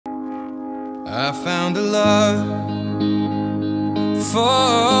I found a love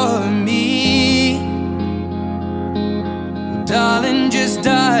for me. Well, darling, just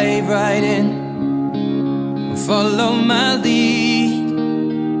dive right in, follow my lead.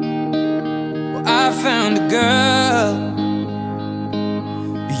 Well, I found a girl,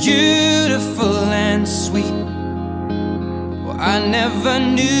 beautiful and sweet. Well, I never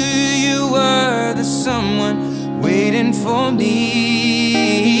knew you were the someone waiting for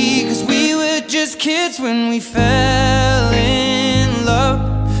me. 'Cause we were just kids when we fell in love,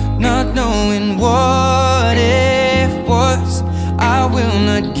 not knowing what it was. I will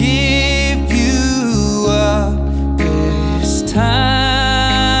not give you up this time.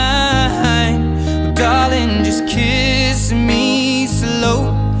 But darling, just kiss me slow.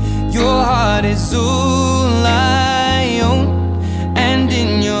 Your heart is all I own, and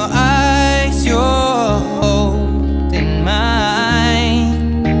in your eyes you're holding mine.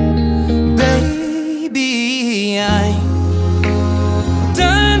 Baby, I'm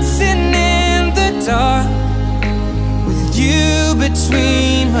dancing in the dark with you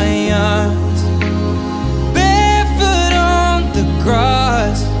between my arms, barefoot on the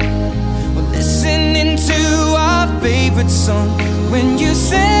grass. We're listening to our favorite song. When you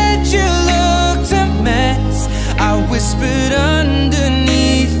said you looked a mess, I whispered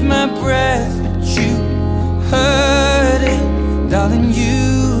underneath my breath, but you heard it. Darling, you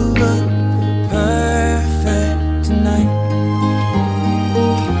look perfect tonight.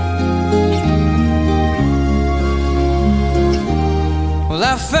 Well,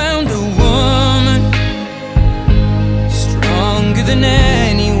 I found a woman stronger than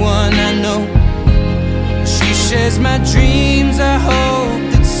anyone I know. She shares my dreams. I hope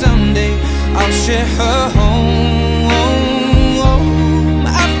that someday I'll share her home.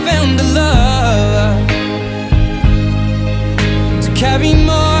 I found a love to carry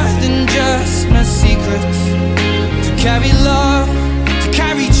more than just my secrets, to carry love